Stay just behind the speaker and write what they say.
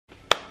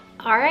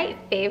All right,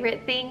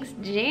 favorite things,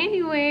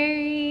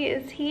 January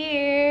is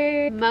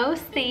here.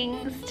 Most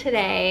things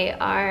today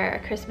are a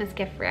Christmas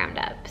gift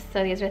roundup.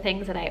 So these are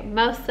things that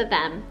most of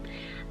them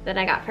that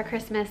I got for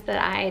Christmas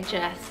that I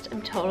just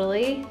am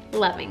totally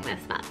loving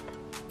this month.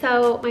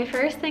 So my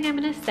first thing I'm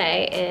gonna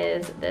say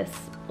is this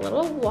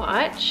little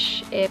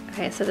watch.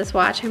 Okay, so this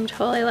watch I'm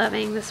totally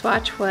loving. This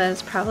watch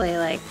was probably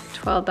like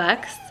 12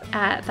 bucks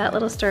at that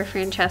little store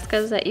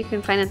Francesca's that you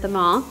can find at the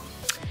mall.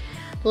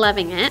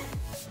 Loving it,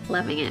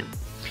 loving it.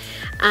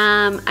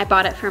 I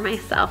bought it for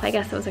myself. I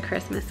guess it was a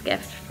Christmas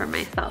gift for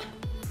myself.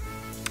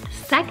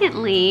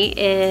 Secondly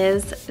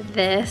is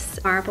this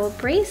marble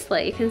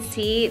bracelet. You can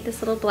see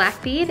this little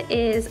black bead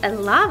is a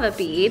lava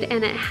bead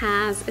and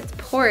it's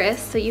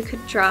porous, so you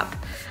could drop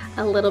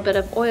a little bit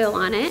of oil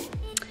on it.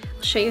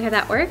 I'll show you how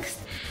that works.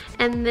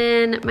 And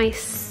then my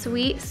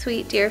sweet,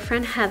 sweet dear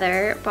friend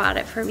Heather bought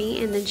it for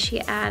me, and then she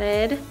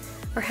added,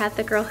 or had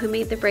the girl who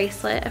made the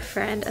bracelet, a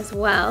friend as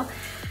well.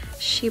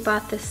 She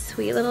bought this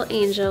sweet little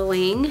angel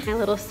wing. My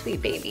little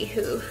sweet baby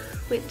who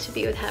went to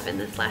be with heaven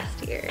this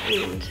last year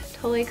and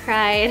totally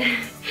cried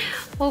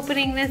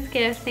opening this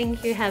gift.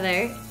 Thank you,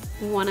 Heather.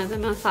 One of the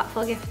most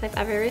thoughtful gifts I've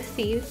ever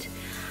received.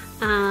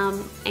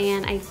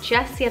 And I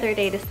just the other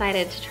day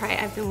decided to try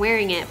it. I've been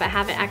wearing it, but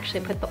haven't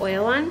actually put the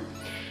oil on.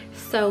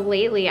 So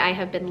lately I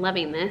have been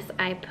loving this.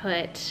 I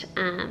put,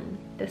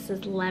 this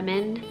is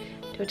lemon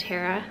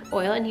doTERRA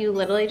oil, and you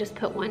literally just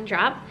put one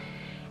drop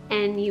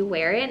and you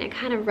wear it and it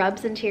kind of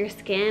rubs into your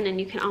skin, and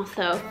you can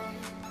also,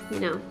 you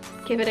know,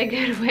 give it a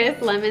good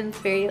whip. Lemon's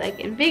very like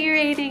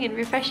invigorating and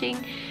refreshing.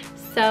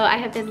 So I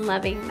have been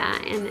loving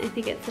that, and I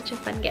think it's such a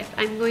fun gift.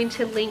 I'm going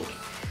to link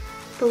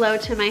below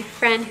to my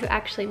friend who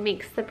actually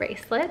makes the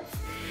bracelets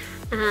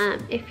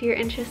if you're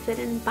interested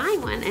in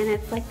buying one, and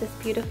it's like this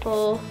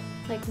beautiful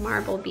like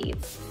marble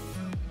beads.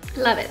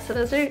 Love it. So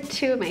those are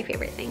two of my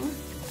favorite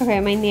things.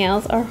 Okay, my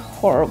nails are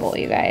horrible,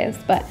 you guys,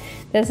 but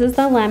this is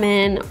the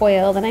lemon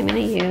oil that I'm gonna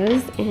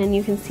use, and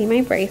you can see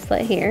my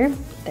bracelet here.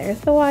 There's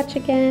the watch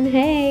again.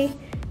 Hey,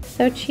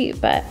 so cheap,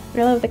 but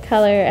I love the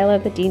color. I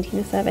love the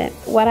daintiness of it.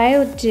 What I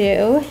would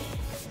do,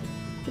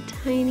 the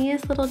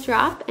tiniest little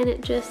drop, and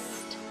it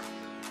just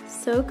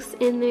soaks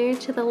in there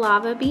to the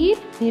lava bead.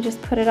 You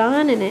just put it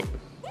on, and it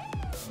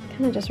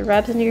kind of just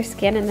rubs into your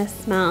skin, and the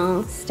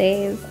smell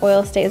stays,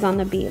 oil stays on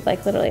the bead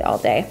like literally all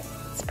day.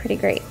 It's pretty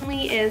great.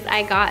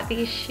 I got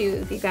these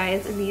shoes, you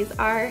guys, and these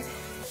are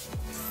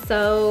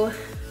so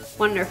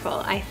wonderful.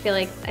 I feel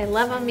like I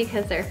love them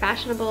because they're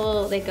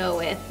fashionable. They go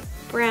with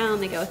brown,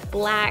 they go with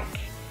black.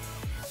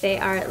 They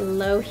are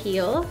low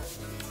heel,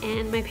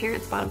 and my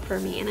parents bought them for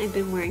me, and I've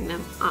been wearing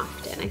them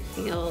often. I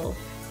feel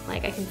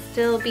like I can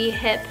still be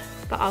hip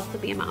but also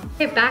be a mom.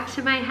 Okay, back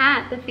to my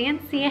hat, the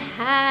fancy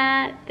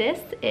hat. This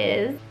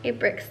is a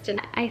Brixton.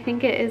 I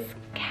think it is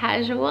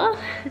casual.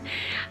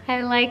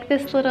 I like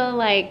this little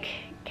like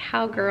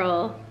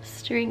cowgirl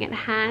string it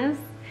has.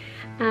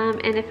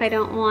 And if I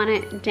don't want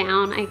it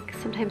down, I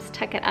sometimes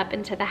tuck it up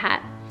into the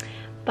hat.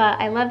 But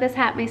I love this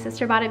hat. My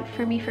sister bought it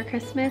for me for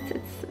Christmas.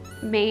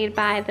 It's made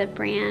by the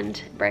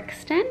brand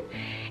Brixton,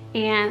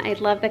 and I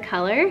love the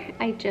color.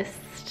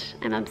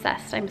 I'm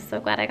obsessed. I'm so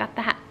glad I got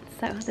the hat.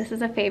 So this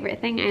is a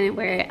favorite thing. I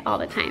wear it all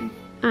the time.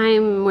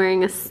 I'm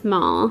wearing a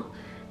small,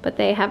 but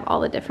they have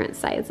all the different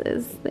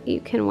sizes that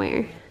you can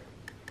wear.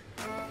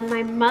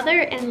 My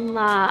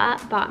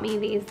mother-in-law bought me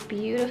these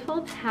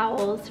beautiful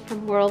towels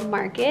from World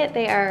Market.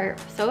 They are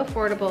so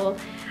affordable.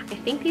 I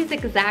think these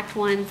exact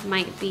ones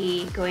might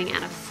be going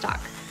out of stock,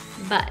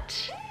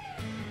 but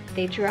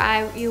they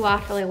dry you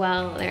off really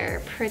well.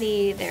 They're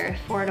pretty, they're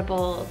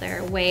affordable,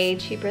 they're way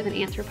cheaper than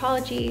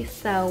Anthropologie.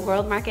 So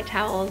World Market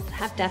towels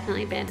have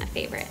definitely been a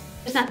favorite.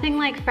 There's nothing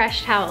like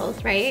fresh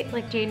towels, right?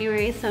 Like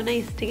January is so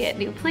nice to get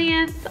new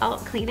plants, all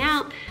clean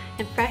out,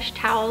 and fresh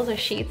towels or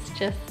sheets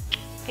just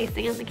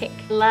icing on the cake.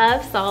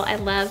 Love salt. I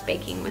love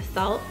baking with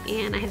salt,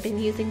 and I have been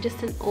using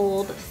just an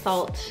old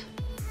salt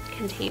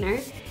container,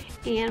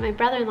 and my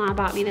brother-in-law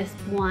bought me this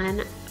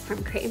one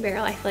from Crate &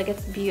 Barrel. I feel like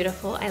it's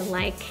beautiful. I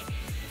like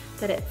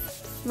that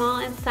it's small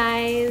in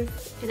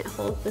size, and it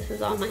holds, this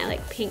is all my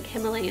like pink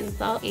Himalayan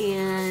salt,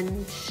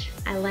 and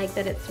I like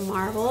that it's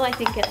marble. I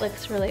think it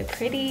looks really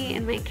pretty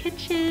in my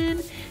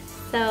kitchen.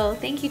 So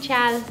thank you,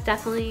 Chad. It's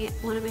definitely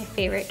one of my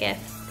favorite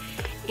gifts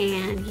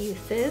and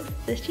uses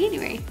this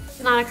January.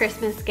 It's not a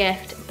Christmas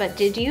gift, but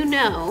did you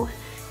know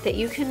that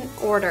you can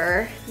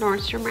order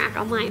Nordstrom Rack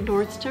online?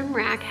 Nordstrom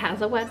Rack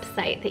has a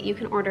website that you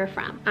can order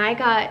from. I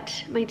got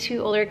my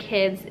two older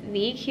kids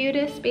the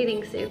cutest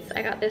bathing suits.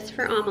 I got this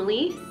for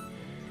Amelie.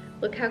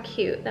 Look how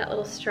cute that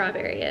little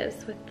strawberry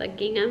is with the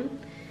gingham.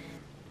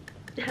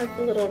 It has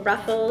the little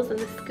ruffles and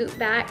the scoop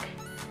back.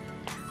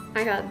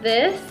 I got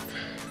this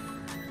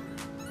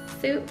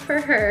suit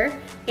for her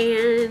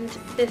and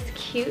this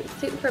cute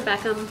suit for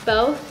Beckham.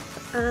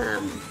 Both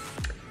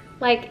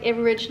like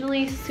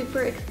originally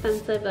super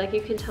expensive. Like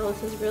you can tell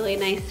this is really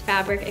nice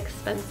fabric,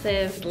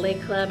 expensive Le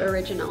Club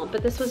original,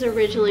 but this was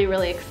originally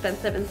really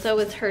expensive, and so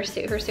was her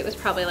suit. Her suit was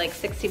probably like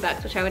 60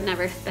 bucks, which I would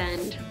never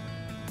spend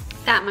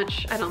that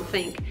much, I don't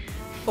think,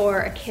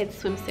 for a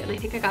kid's swimsuit, and I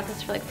think I got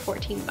this for like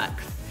 14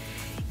 bucks.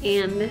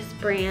 And this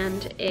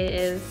brand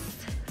is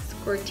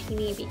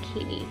Scortini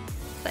Bikini,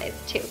 size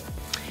 2.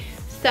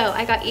 So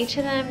I got each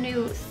of them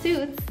new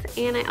suits,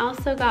 and I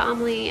also got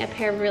Amelie a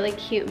pair of really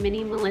cute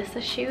mini Melissa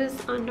shoes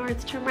on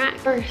Nordstrom Rack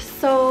for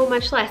so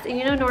much less. And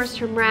you know,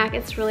 Nordstrom Rack,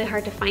 it's really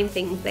hard to find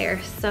things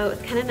there, so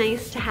it's kind of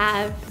nice to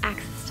have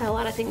access to a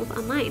lot of things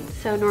online.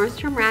 So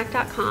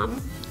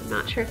nordstromrack.com, I'm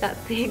not sure if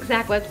that's the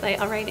exact website,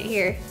 I'll write it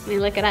here, let me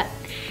look it up,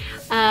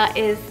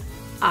 is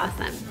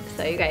awesome.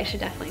 So you guys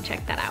should definitely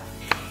check that out.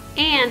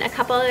 And a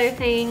couple other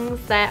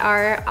things that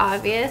are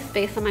obvious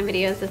based on my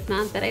videos this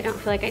month that I don't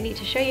feel like I need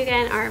to show you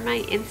again are my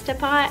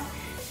Instapot.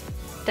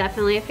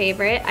 Definitely a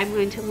favorite. I'm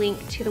going to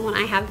link to the one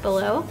I have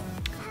below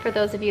for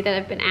those of you that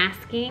have been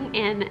asking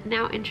and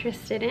now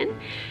interested in.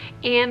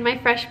 And my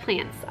fresh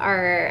plants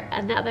are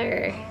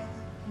another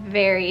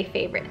very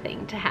favorite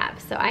thing to have.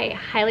 So I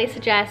highly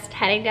suggest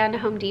heading down to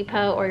Home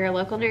Depot or your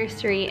local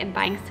nursery and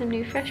buying some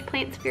new fresh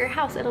plants for your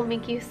house. It'll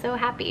make you so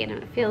happy, and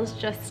it feels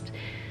just,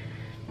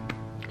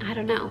 I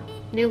don't know,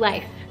 new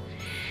life.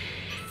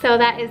 So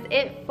that is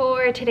it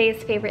for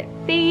today's favorite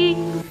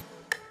things.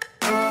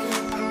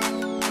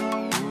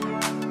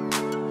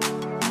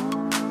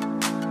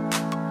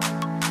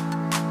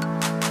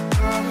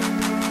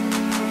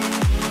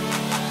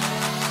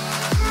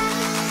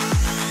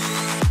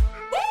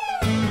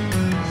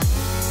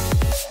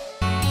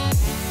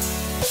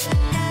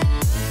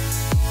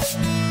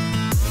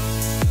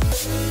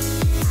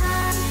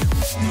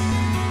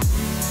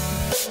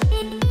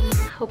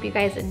 Hope you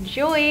guys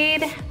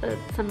enjoyed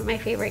some of my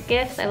favorite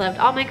gifts. I loved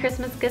all my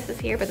Christmas gifts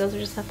this year, but those are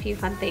just a few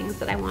fun things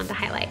that I wanted to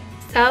highlight.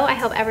 So I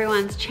hope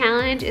everyone's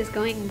challenge is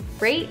going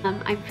great.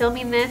 I'm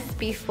filming this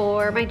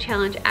before my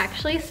challenge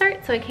actually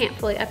starts, so I can't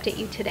fully update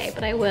you today,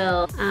 but I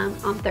will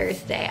on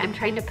Thursday. I'm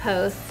trying to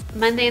post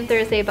Monday and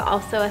Thursday, but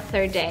also a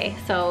third day.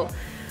 So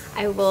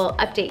I will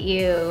update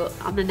you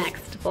on the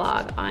next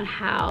vlog on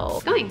how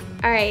it's going.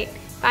 All right,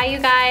 bye you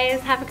guys,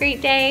 have a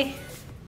great day.